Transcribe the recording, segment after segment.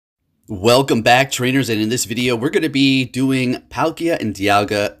Welcome back, trainers, and in this video we're going to be doing Palkia and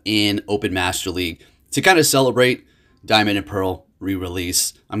Dialga in Open Master League to kind of celebrate Diamond and Pearl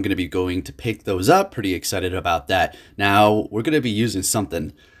re-release. I'm going to be going to pick those up. Pretty excited about that. Now we're going to be using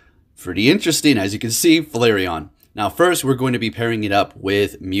something pretty interesting, as you can see, Flareon. Now first we're going to be pairing it up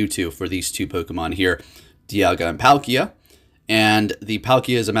with Mewtwo for these two Pokemon here, Dialga and Palkia. And the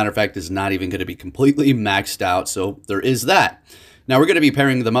Palkia, as a matter of fact, is not even going to be completely maxed out, so there is that. Now we're going to be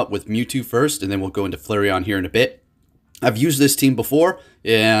pairing them up with Mewtwo first, and then we'll go into Flareon here in a bit. I've used this team before,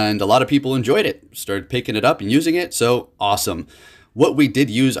 and a lot of people enjoyed it. Started picking it up and using it, so awesome. What we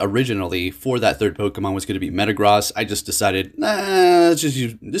did use originally for that third Pokemon was going to be Metagross. I just decided, let's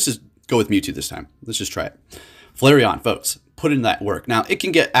just go with Mewtwo this time. Let's just try it. Flareon, folks, put in that work. Now, it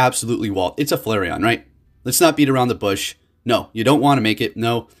can get absolutely walled. It's a Flareon, right? Let's not beat around the bush. No, you don't want to make it.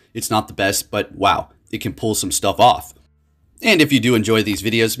 No, it's not the best, but wow, it can pull some stuff off. And if you do enjoy these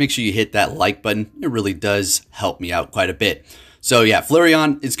videos, make sure you hit that like button. It really does help me out quite a bit. So yeah,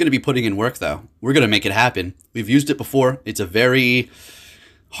 Flareon is going to be putting in work though. We're going to make it happen. We've used it before. It's a very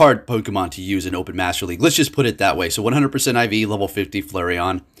hard Pokemon to use in Open Master League. Let's just put it that way. So 100% IV, level 50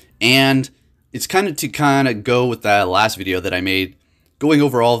 Flareon. And it's kind of go with that last video that I made. Going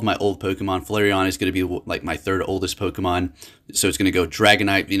over all of my old Pokemon, Flareon is going to be like my third oldest Pokemon. So it's going to go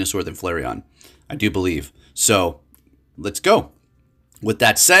Dragonite, Venusaur, then Flareon. I do believe. So let's go. With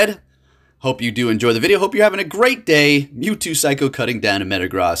that said, hope you do enjoy the video. Hope you're having a great day. Mewtwo Psycho cutting down a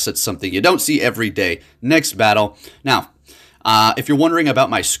Metagross. That's something you don't see every day. Next battle. Now, if you're wondering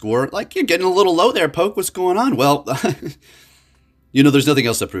about my score, like you're getting a little low there, Poke. What's going on? Well, you know, there's nothing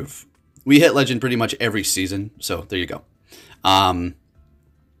else to prove. We hit Legend pretty much every season. So there you go.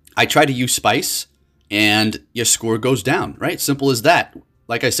 I try to use Spice and your score goes down, right? Simple as that.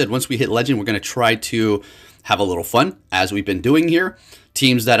 Like I said, once we hit Legend, we're going to try to have a little fun, as we've been doing here.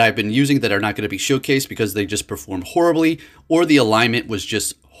 Teams that I've been using that are not going to be showcased because they just performed horribly, or the alignment was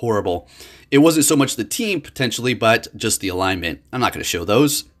just horrible. It wasn't so much the team, potentially, but just the alignment. I'm not going to show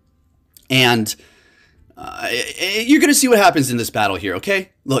those. And you're going to see what happens in this battle here,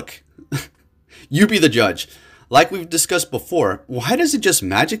 okay? Look, you be the judge. Like we've discussed before, why does it just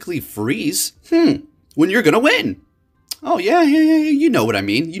magically freeze? When you're going to win? Oh, yeah, you know what I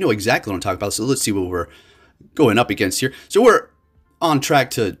mean. You know exactly what I'm talking about. So let's see what we're going up against here. So we're on track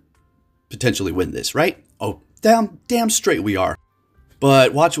to potentially win this, right? Oh, damn straight we are.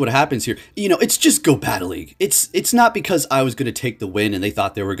 But watch what happens here. You know, it's just Go Battle League. It's not because I was going to take the win and they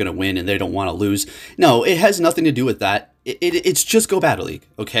thought they were going to win and they don't want to lose. No, it has nothing to do with that. It's just Go Battle League,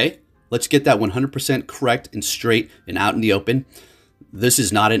 okay? Let's get that 100% correct and straight and out in the open. This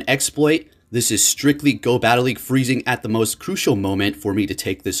is not an exploit. This is strictly Go Battle League freezing at the most crucial moment for me to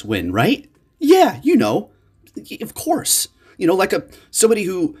take this win, right? Yeah, you know, of course. You know, like somebody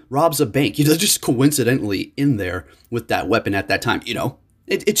who robs a bank, you know, just coincidentally in there with that weapon at that time, you know.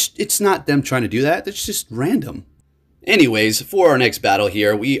 It's not them trying to do that. It's just random. Anyways, for our next battle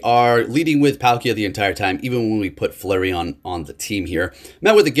here, we are leading with Palkia the entire time, even when we put Flareon on the team here.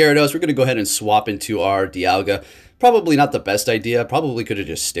 Met with the Gyarados. We're going to go ahead and swap into our Dialga. Probably not the best idea. Probably could have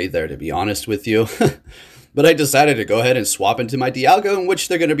just stayed there, to be honest with you. But I decided to go ahead and swap into my Dialga, in which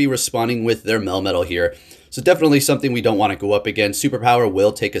they're going to be responding with their Melmetal here. So definitely something we don't want to go up against. Superpower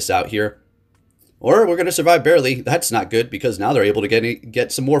will take us out here. Or we're going to survive barely. That's not good, because now they're able to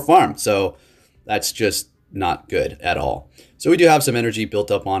get some more farm. So that's just not good at all. So we do have some energy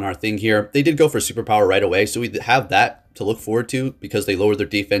built up on our thing here. They did go for Superpower right away, so we have that to look forward to, because they lowered their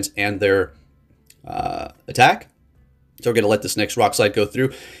defense and their attack. So we're going to let this next Rock Slide go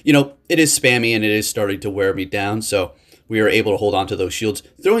through. You know, it is spammy and it is starting to wear me down, so we are able to hold on to those shields.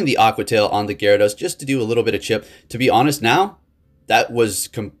 Throwing the Aqua Tail on the Gyarados just to do a little bit of chip. To be honest now, that was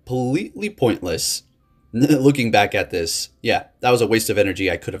completely pointless. Looking back at this, yeah, that was a waste of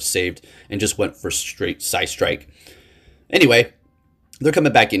energy I could have saved and just went for straight Psy Strike. Anyway, they're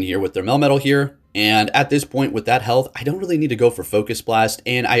coming back in here with their Melmetal here. And at this point, with that health, I don't really need to go for Focus Blast.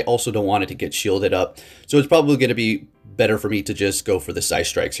 And I also don't want it to get shielded up. So it's probably going to be better for me to just go for the Psy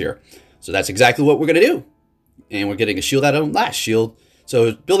Strikes here. So that's exactly what we're going to do. And we're getting a shield out of last shield.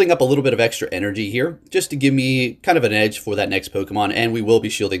 So building up a little bit of extra energy here, just to give me kind of an edge for that next Pokemon. And we will be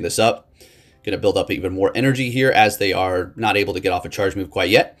shielding this up. Going to build up even more energy here, as they are not able to get off a charge move quite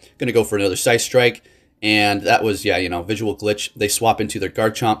yet. Going to go for another Psy Strike. And that was, yeah, you know, visual glitch. They swap into their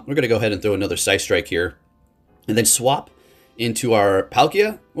Garchomp. We're going to go ahead and throw another Psy Strike here. And then swap into our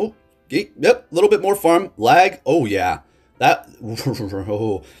Palkia. Oh, yep, a little bit more farm. Lag. Oh, yeah. That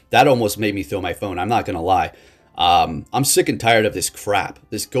almost made me throw my phone. I'm not going to lie. I'm sick and tired of this crap.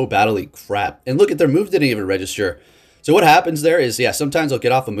 This Go Battle League crap. And look at their move didn't even register. So what happens there is, yeah, sometimes I'll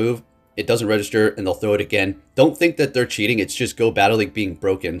get off a move it doesn't register, and they'll throw it again. Don't think that they're cheating. It's just Go Battle League being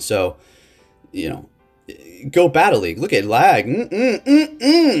broken. So, you know, Go Battle League. Look at lag.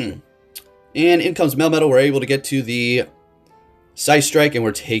 And in comes Melmetal. We're able to get to the Scythe Strike, and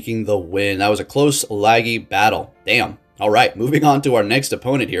we're taking the win. That was a close, laggy battle. Damn. All right, moving on to our next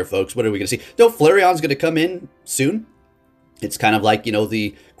opponent here, folks. What are we going to see? No, Flareon's going to come in soon. It's kind of like, you know,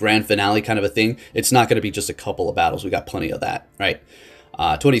 the grand finale kind of a thing. It's not going to be just a couple of battles. We got plenty of that, right?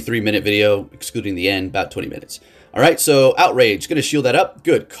 23-minute video, excluding the end, about 20 minutes. All right, so Outrage, going to shield that up.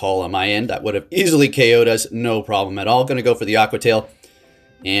 Good call on my end. That would have easily KO'd us, no problem at all. Going to go for the Aqua Tail,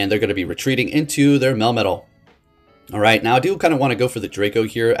 and they're going to be retreating into their Melmetal. All right, now I do kind of want to go for the Draco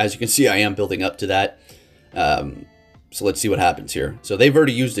here. As you can see, I am building up to that. So let's see what happens here. So they've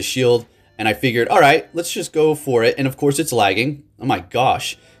already used the shield, and I figured, all right, let's just go for it. And of course, it's lagging. Oh my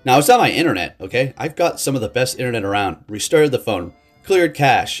gosh. Now, it's not my internet, okay? I've got some of the best internet around. Restarted the phone. Cleared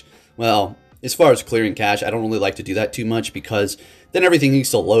cache. Well, as far as clearing cache, I don't really like to do that too much because then everything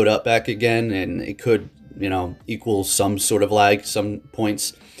needs to load up back again, and it could, you know, equal some sort of lag, some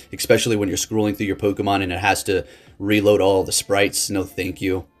points, especially when you're scrolling through your Pokemon and it has to reload all the sprites. No, thank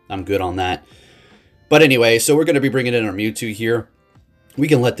you. I'm good on that. But anyway, so we're going to be bringing in our Mewtwo here. We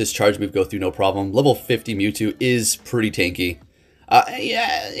can let this charge move go through, no problem. Level 50 Mewtwo is pretty tanky.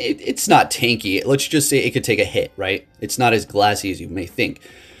 Yeah, it's not tanky. Let's just say it could take a hit, right? It's not as glassy as you may think.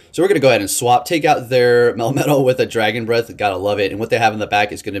 So we're going to go ahead and swap, take out their Melmetal with a Dragon Breath. Gotta love it. And what they have in the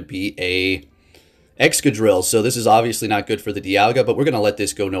back is going to be a Excadrill. So this is obviously not good for the Dialga, but we're going to let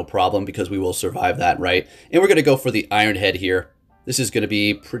this go no problem because we will survive that, right? And we're going to go for the Iron Head here. This is going to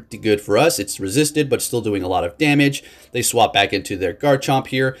be pretty good for us. It's resisted, but still doing a lot of damage. They swap back into their Garchomp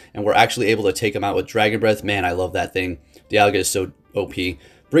here, and we're actually able to take them out with Dragon Breath. Man, I love that thing. Dialga is so OP.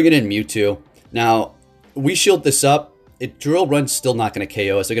 Bringing in Mewtwo. Now, we shield this up. Drill Run's still not going to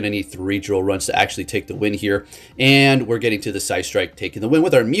KO us. They're going to need 3 Drill Runs to actually take the win here. And we're getting to the Scythe Strike, taking the win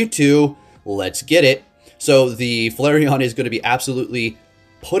with our Mewtwo. Let's get it. So the Flareon is going to be absolutely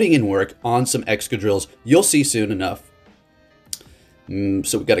putting in work on some Excadrills. You'll see soon enough.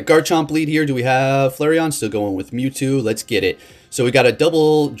 So we got a Garchomp lead here. Do we have Flareon? Still going with Mewtwo. Let's get it. So we got a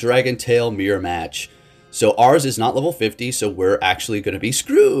double Dragon Tail mirror match. So ours is not level 50, so we're actually going to be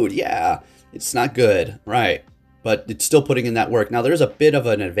screwed. Yeah, it's not good. Right. But it's still putting in that work. Now, there's a bit of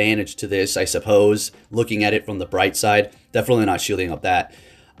an advantage to this, I suppose, looking at it from the bright side. Definitely not shielding up that.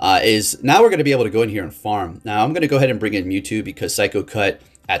 Is now we're going to be able to go in here and farm. Now, I'm going to go ahead and bring in Mewtwo because Psycho Cut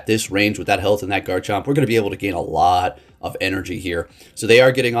at this range with that health and that Garchomp, we're going to be able to gain a lot of energy here. So they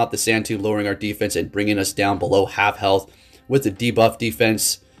are getting off the Sand Tomb, lowering our defense and bringing us down below half health with the debuff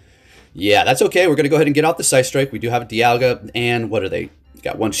defense. Yeah, that's okay. We're going to go ahead and get off the Scythe Strike. We do have a Dialga, and what are they?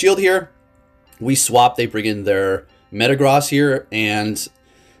 Got 1 shield here. We swap. They bring in their Metagross here, and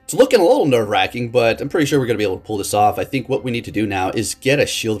it's looking a little nerve-wracking, but I'm pretty sure we're going to be able to pull this off. I think what we need to do now is get a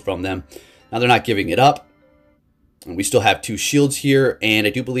shield from them. Now, they're not giving it up. And we still have 2 shields here, and I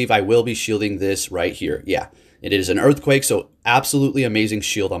do believe I will be shielding this right here. Yeah, it is an Earthquake, so absolutely amazing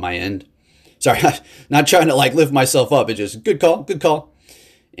shield on my end. Sorry, not trying to like lift myself up. It's just good call, good call.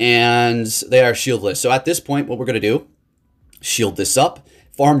 And they are shieldless. So at this point, what we're going to do, shield this up,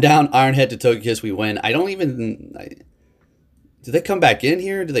 farm down, Iron Head to Togekiss, we win. I don't even... do they come back in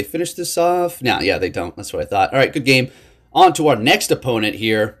here? Do they finish this off? No, yeah, they don't. That's what I thought. All right, good game. On to our next opponent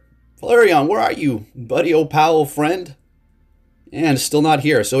here. Flareon, where are you, buddy, old pal, old friend? And still not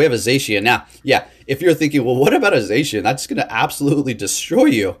here. So we have a Zacian. Now, yeah, if you're thinking, well, what about a Zacian? That's going to absolutely destroy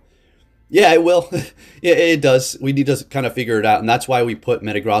you. Yeah, it will. Yeah, it does. We need to kind of figure it out. And that's why we put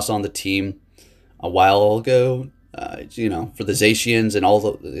Metagross on the team a while ago, you know, for the Zacians and all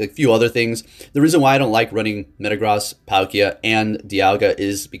the a few other things. The reason why I don't like running Metagross, Palkia, and Dialga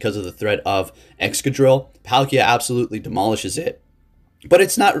is because of the threat of Excadrill. Palkia absolutely demolishes it. But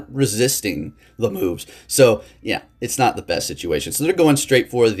it's not resisting the moves. So, yeah, it's not the best situation. So they're going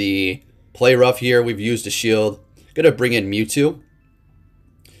straight for the play rough here. We've used a shield. Going to bring in Mewtwo.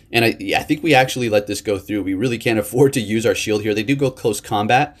 And I think we actually let this go through. We really can't afford to use our shield here. They do go close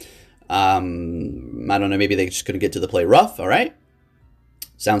combat. I don't know. Maybe they just couldn't get to the play rough. All right.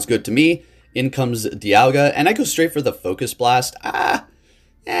 Sounds good to me. In comes Dialga. And I go straight for the Focus Blast.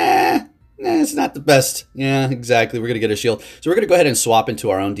 It's not the best. Yeah, exactly. We're going to get a shield. So we're going to go ahead and swap into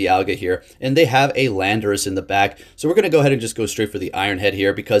our own Dialga here. And they have a Landorus in the back. So we're going to go ahead and just go straight for the Iron Head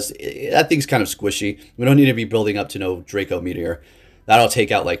here because that thing's kind of squishy. We don't need to be building up to no Draco Meteor. That'll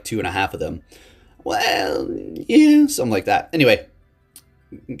take out like 2.5 of them. Well, yeah, something like that. Anyway,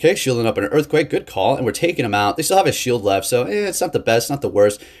 Okay, shielding up an Earthquake. Good call. And we're taking them out. They still have a shield left, so it's not the best, not the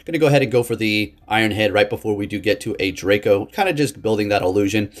worst. Going to go ahead and go for the Iron Head right before we do get to a Draco. Kind of just building that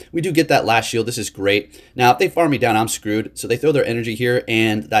illusion. We do get that last shield. This is great. Now, if they farm me down, I'm screwed. So they throw their energy here,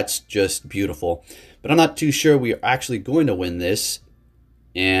 and that's just beautiful. But I'm not too sure we are actually going to win this.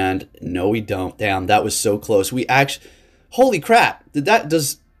 And no, we don't. Damn, that was so close. We actually... Holy crap. Did they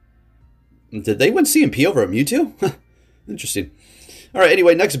win CMP over a Mewtwo? Interesting. All right,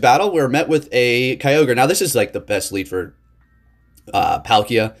 anyway, next battle, we're met with a Kyogre. Now, this is like the best lead for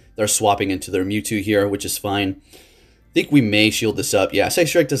Palkia. They're swapping into their Mewtwo here, which is fine. I think we may shield this up. Yeah, Psy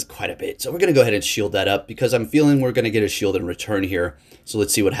Strike does quite a bit. So we're going to go ahead and shield that up because I'm feeling we're going to get a shield in return here. So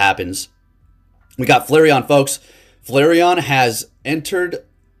let's see what happens. We got Flareon, folks. Flareon has entered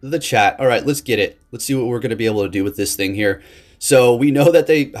the chat. All right, let's get it. Let's see what we're going to be able to do with this thing here. So we know that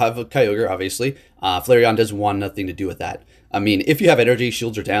they have a Kyogre, obviously. Flareon does want nothing to do with that. I mean, if you have energy,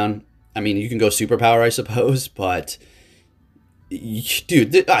 shields are down. I mean, you can go superpower, I suppose, but...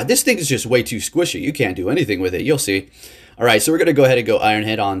 Dude, this thing is just way too squishy. You can't do anything with it. You'll see. All right, so we're going to go ahead and go Iron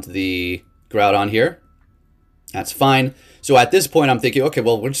Head onto the Groudon here. That's fine. So at this point, I'm thinking, okay,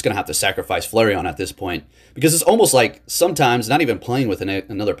 well, we're just going to have to sacrifice Flareon at this point. Because it's almost like sometimes not even playing with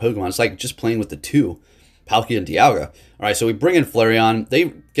another Pokemon. It's like just playing with the two. Palkia and Dialga. All right, so we bring in Flareon.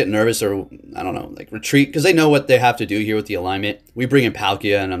 They get nervous or, I don't know, like retreat because they know what they have to do here with the alignment. We bring in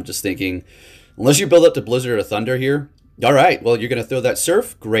Palkia, and I'm just thinking, unless you build up to Blizzard or Thunder here, all right, well, you're going to throw that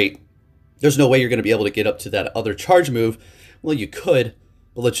Surf? Great. There's no way you're going to be able to get up to that other charge move. Well, you could,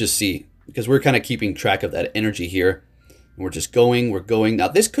 but let's just see because we're kind of keeping track of that energy here. And we're just going, we're going. Now,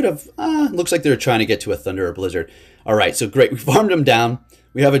 this could have, looks like they're trying to get to a Thunder or Blizzard. All right, so great. We farmed them down.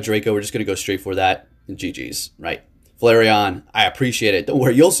 We have a Draco. We're just going to go straight for that. And GG's, right? Flareon, I appreciate it. Don't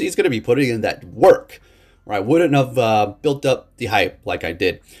worry, you'll see it's going to be putting in that work. Or I wouldn't have built up the hype like I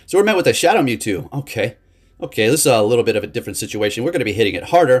did. So we're met with a Shadow Mewtwo. Okay, this is a little bit of a different situation. We're going to be hitting it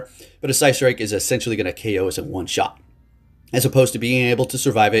harder, but a Psy Strike is essentially going to KO us in one shot. As opposed to being able to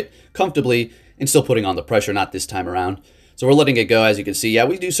survive it comfortably and still putting on the pressure, not this time around. So we're letting it go, as you can see. Yeah,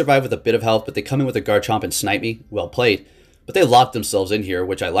 we do survive with a bit of health, but they come in with a Garchomp and snipe me. Well played. But they locked themselves in here,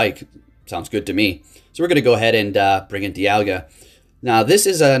 which I like. Sounds good to me. So we're going to go ahead and bring in Dialga. Now, this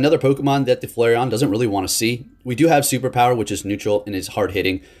is another Pokemon that the Flareon doesn't really want to see. We do have Superpower, which is neutral and is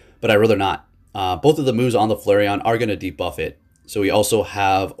hard-hitting, but I'd rather not. Both of the moves on the Flareon are going to debuff it. So we also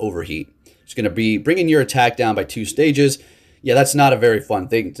have Overheat. It's going to be bringing your attack down by 2 stages. Yeah, that's not a very fun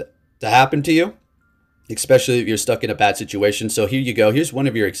thing to happen to you, especially if you're stuck in a bad situation. So here you go. Here's one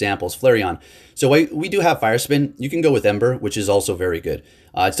of your examples, Flareon. So we do have Fire Spin. You can go with Ember, which is also very good.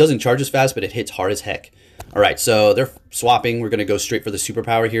 It doesn't charge as fast, but it hits hard as heck. All right, so they're swapping. We're going to go straight for the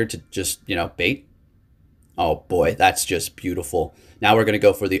Superpower here to just, bait. Oh, boy, that's just beautiful. Now we're going to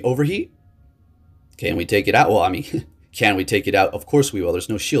go for the Overheat. Can we take it out? Well, I mean, can we take it out? Of course we will. There's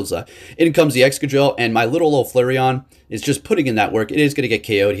no shields left. In comes the Excadrill, and my little old Flareon is just putting in that work. It is going to get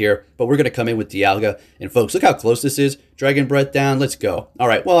KO'd here, but we're going to come in with Dialga. And folks, look how close this is. Dragon Breath down. Let's go. All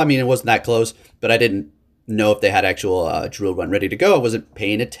right, well, I mean, it wasn't that close, but I didn't know if they had actual Drill Run ready to go. I wasn't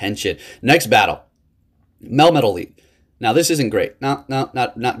paying attention. Next battle, Melmetal League. Now, this isn't great. Not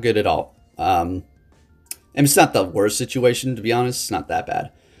good at all. And it's not the worst situation, to be honest. It's not that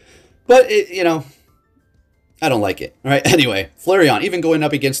bad. But, I don't like it. All right, anyway, Flareon, even going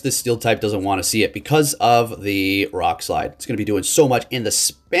up against this Steel type, doesn't want to see it because of the Rock Slide. It's going to be doing so much. And the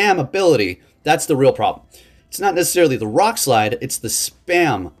spam ability, that's the real problem. It's not necessarily the Rock Slide, it's the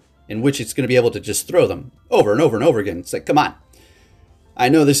spam in which it's going to be able to just throw them over and over and over again. It's like, come on. I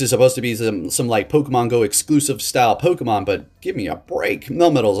know this is supposed to be some like Pokemon Go exclusive style Pokemon, but give me a break.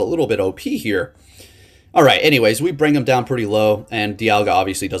 Melmetal's a little bit OP here. All right, anyways, we bring them down pretty low, and Dialga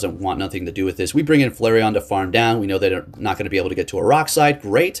obviously doesn't want nothing to do with this. We bring in Flareon to farm down. We know they're not going to be able to get to a Rock Slide.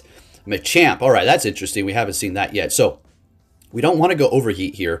 Great. Machamp. All right, that's interesting. We haven't seen that yet. So we don't want to go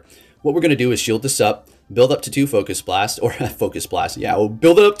Overheat here. What we're going to do is shield this up, build up to 2 Focus Blast, or Focus Blast. Yeah, we'll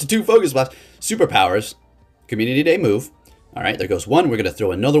build it up to 2 Focus Blast. Superpowers. Community Day move. All right, there goes one. We're going to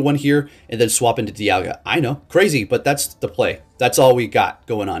throw another one here, and then swap into Dialga. I know, crazy, but that's the play. That's all we got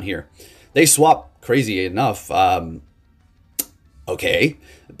going on here. They swap crazy enough. Okay.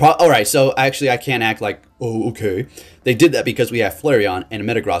 All right, so actually I can't act like, oh, okay. They did that because we have Flareon and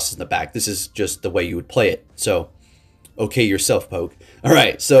Metagross in the back. This is just the way you would play it. So, okay yourself, Poke. All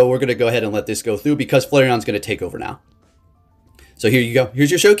right, so we're going to go ahead and let this go through because Flareon's going to take over now. So here you go.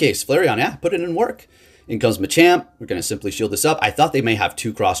 Here's your showcase. Flareon, yeah, put it in work. In comes Machamp. We're going to simply shield this up. I thought they may have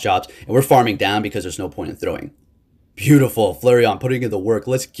 2 cross jobs, and we're farming down because there's no point in throwing. Beautiful. Flareon putting in the work.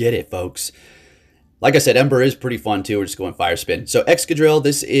 Let's get it, folks. Like I said, Ember is pretty fun too. We're just going Fire Spin. So Excadrill,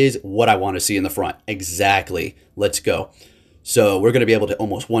 this is what I want to see in the front. Exactly. Let's go. So we're going to be able to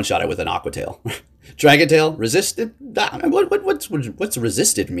almost one-shot it with an Aqua Tail. Dragon Tail, resisted? What's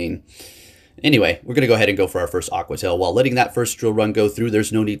resisted mean? Anyway, we're going to go ahead and go for our first Aqua Tail. While letting that first drill run go through,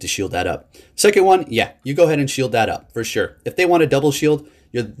 there's no need to shield that up. Second one, yeah, you go ahead and shield that up for sure. If they want a double shield,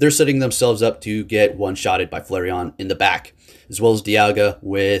 they're setting themselves up to get one-shotted by Flareon in the back, as well as Dialga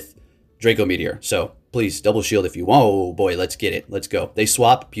with Draco Meteor. So please double shield if you want. Oh boy, let's get it. Let's go. They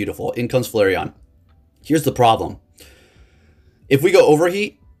swap. Beautiful. In comes Flareon. Here's the problem. If we go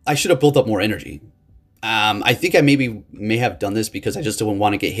overheat, I should have built up more energy. I think I may have done this because I just didn't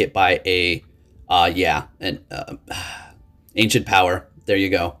want to get hit by a ancient power. There you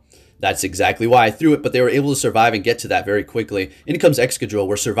go. That's exactly why I threw it, but they were able to survive and get to that very quickly. In comes Excadrill.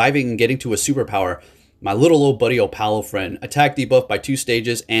 We're surviving and getting to a superpower. My little old buddy Opalo friend. Attack debuff by 2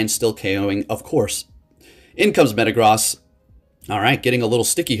 stages and still KOing, of course. In comes Metagross. All right, getting a little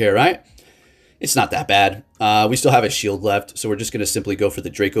sticky here, right? It's not that bad. We still have a shield left, so we're just going to simply go for the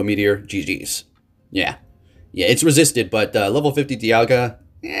Draco Meteor. GG's. Yeah, it's resisted, but level 50 Dialga,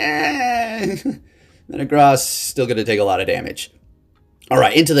 Metagross still going to take a lot of damage. All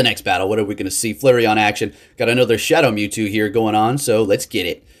right, into the next battle. What are we going to see? Flareon action. Got another Shadow Mewtwo here going on, so let's get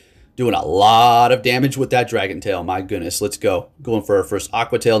it. Doing a lot of damage with that Dragon Tail. My goodness, let's go. Going for our first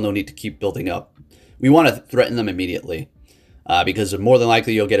Aqua Tail. No need to keep building up. We want to threaten them immediately because more than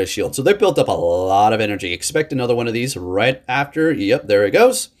likely you'll get a shield. So they built up a lot of energy. Expect another one of these right after. Yep, there it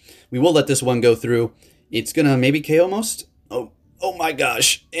goes. We will let this one go through. It's going to maybe KO most. Oh my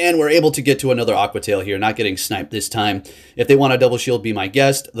gosh. And we're able to get to another Aqua Tail here. Not getting sniped this time. If they want a double shield, be my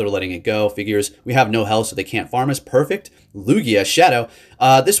guest. They're letting it go. Figures we have no health, so they can't farm us. Perfect. Lugia, Shadow.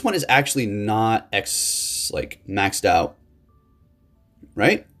 This one is actually not maxed out.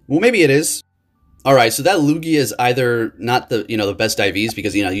 Right? Well, maybe it is. All right, so that Lugia is either not the best IVs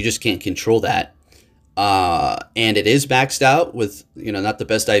because you just can't control that. And it is maxed out with not the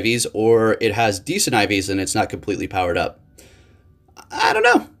best IVs, or it has decent IVs and it's not completely powered up. I don't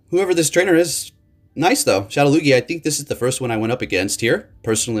know. Whoever this trainer is, nice though. Shadow Lugia, I think this is the first one I went up against here,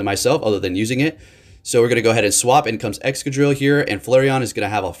 personally myself, other than using it. So we're going to go ahead and swap. In comes Excadrill here, and Flareon is going to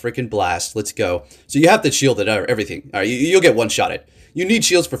have a freaking blast. Let's go. So you have to shield it, everything. All right, you'll get one-shotted. You need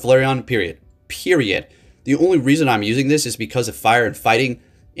shields for Flareon, period. Period. The only reason I'm using this is because of fire and fighting,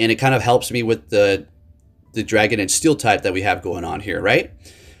 and it kind of helps me with the dragon and steel type that we have going on here, right?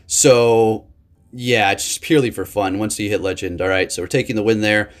 So yeah, it's just purely for fun once you hit legend. All right, so we're taking the win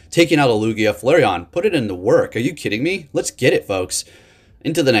there. Taking out a Lugia. Flareon, put it into work. Are you kidding me? Let's get it, folks.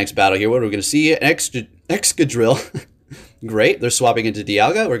 Into the next battle here. What are we going to see? Excadrill. Great. They're swapping into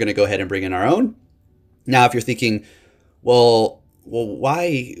Dialga. We're going to go ahead and bring in our own. Now, if you're thinking, well,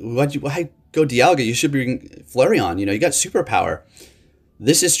 why go Dialga? You should bring Flareon. You got superpower.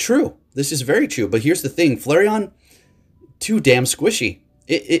 This is true. This is very true. But here's the thing. Flareon, too damn squishy.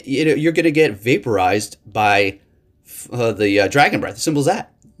 You're going to get vaporized by the Dragon Breath. As simple as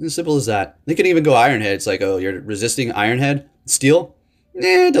that. As simple as that. They can even go Iron Head. It's like, oh, you're resisting Iron Head? Steel?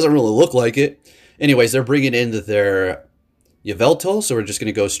 It doesn't really look like it. Anyways, they're bringing in their Yveltal, so we're just going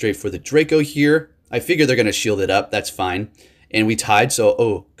to go straight for the Draco here. I figure they're going to shield it up. That's fine. And we tied,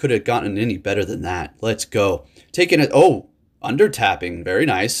 so, could have gotten any better than that. Let's go. Taking it, under tapping. Very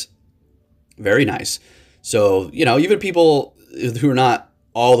nice. Very nice. So, even people who are not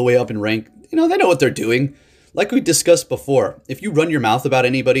all the way up in rank, they know what they're doing. Like we discussed before, if you run your mouth about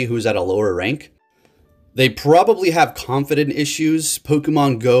anybody who's at a lower rank, they probably have confidence issues.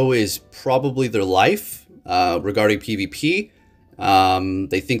 Pokemon Go is probably their life regarding PvP.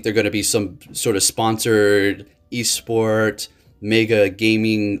 They think they're going to be some sort of sponsored esport, mega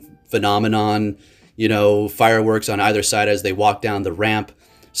gaming phenomenon, fireworks on either side as they walk down the ramp,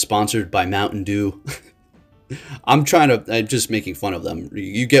 sponsored by Mountain Dew. I'm just making fun of them.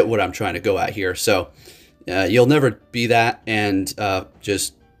 You get what I'm trying to go at here. So you'll never be that, and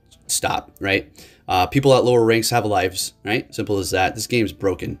just stop, right? People at lower ranks have lives, right? Simple as that. This game's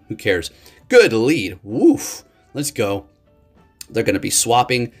broken. Who cares? Good lead. Woof. Let's go. They're going to be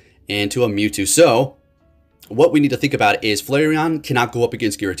swapping into a Mewtwo. So what we need to think about is Flareon cannot go up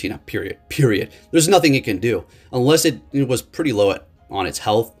against Giratina, period. There's nothing it can do unless it was pretty low on its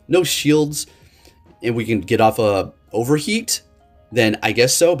health. No shields, and we can get off a overheat, then I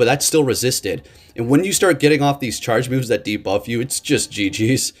guess so, but that's still resisted. And when you start getting off these charge moves that debuff you, it's just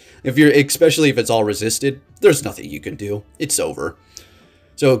GG's. Especially if it's all resisted, there's nothing you can do. It's over.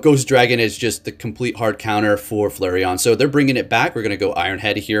 So Ghost Dragon is just the complete hard counter for Flareon. So they're bringing it back. We're going to go Iron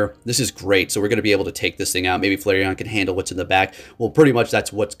Head here. This is great. So we're going to be able to take this thing out. Maybe Flareon can handle what's in the back. Well, pretty much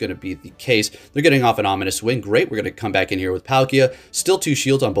that's what's going to be the case. They're getting off an Ominous Wind. Great. We're going to come back in here with Palkia. Still 2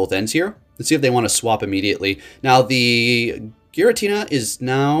 shields on both ends here. Let's see if they want to swap immediately. Now, the Giratina is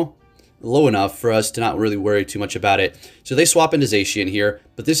now low enough for us to not really worry too much about it. So they swap into Zacian here,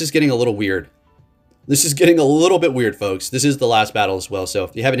 but this is getting a little weird. This is getting a little bit weird, folks. This is the last battle as well, so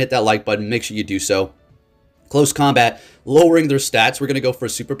if you haven't hit that like button, make sure you do so. Close combat, lowering their stats. We're going to go for a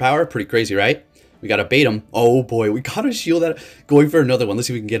superpower. Pretty crazy, right? We got to bait them. Oh, boy. We got a shield out. Going for another one. Let's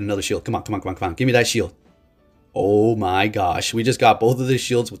see if we can get another shield. Come on, come on, come on, come on. Give me that shield. Oh, my gosh. We just got both of the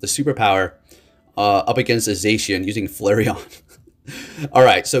shields with the superpower up against a Zacian using Flareon. All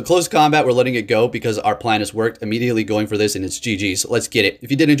right, so close combat, we're letting it go because our plan has worked. Immediately going for this, and it's GG. So let's get it. If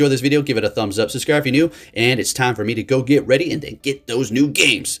you did enjoy this video, give it a thumbs up. Subscribe if you're new, and it's time for me to go get ready and then get those new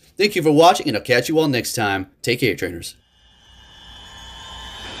games. Thank you for watching, and I'll catch you all next time. Take care, trainers.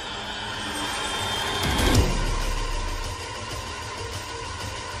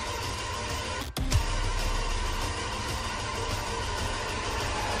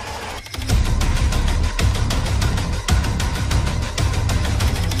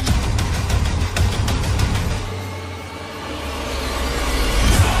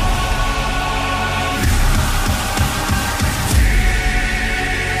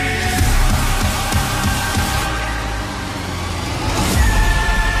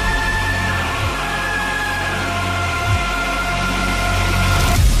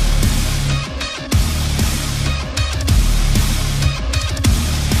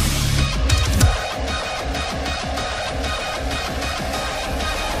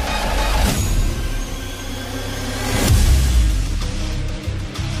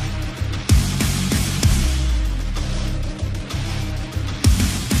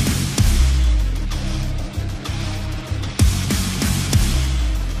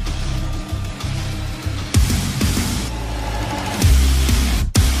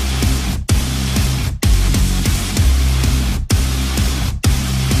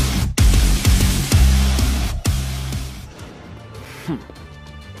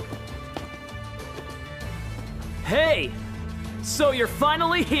 Hey! So you're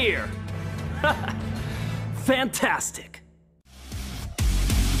finally here! Fantastic!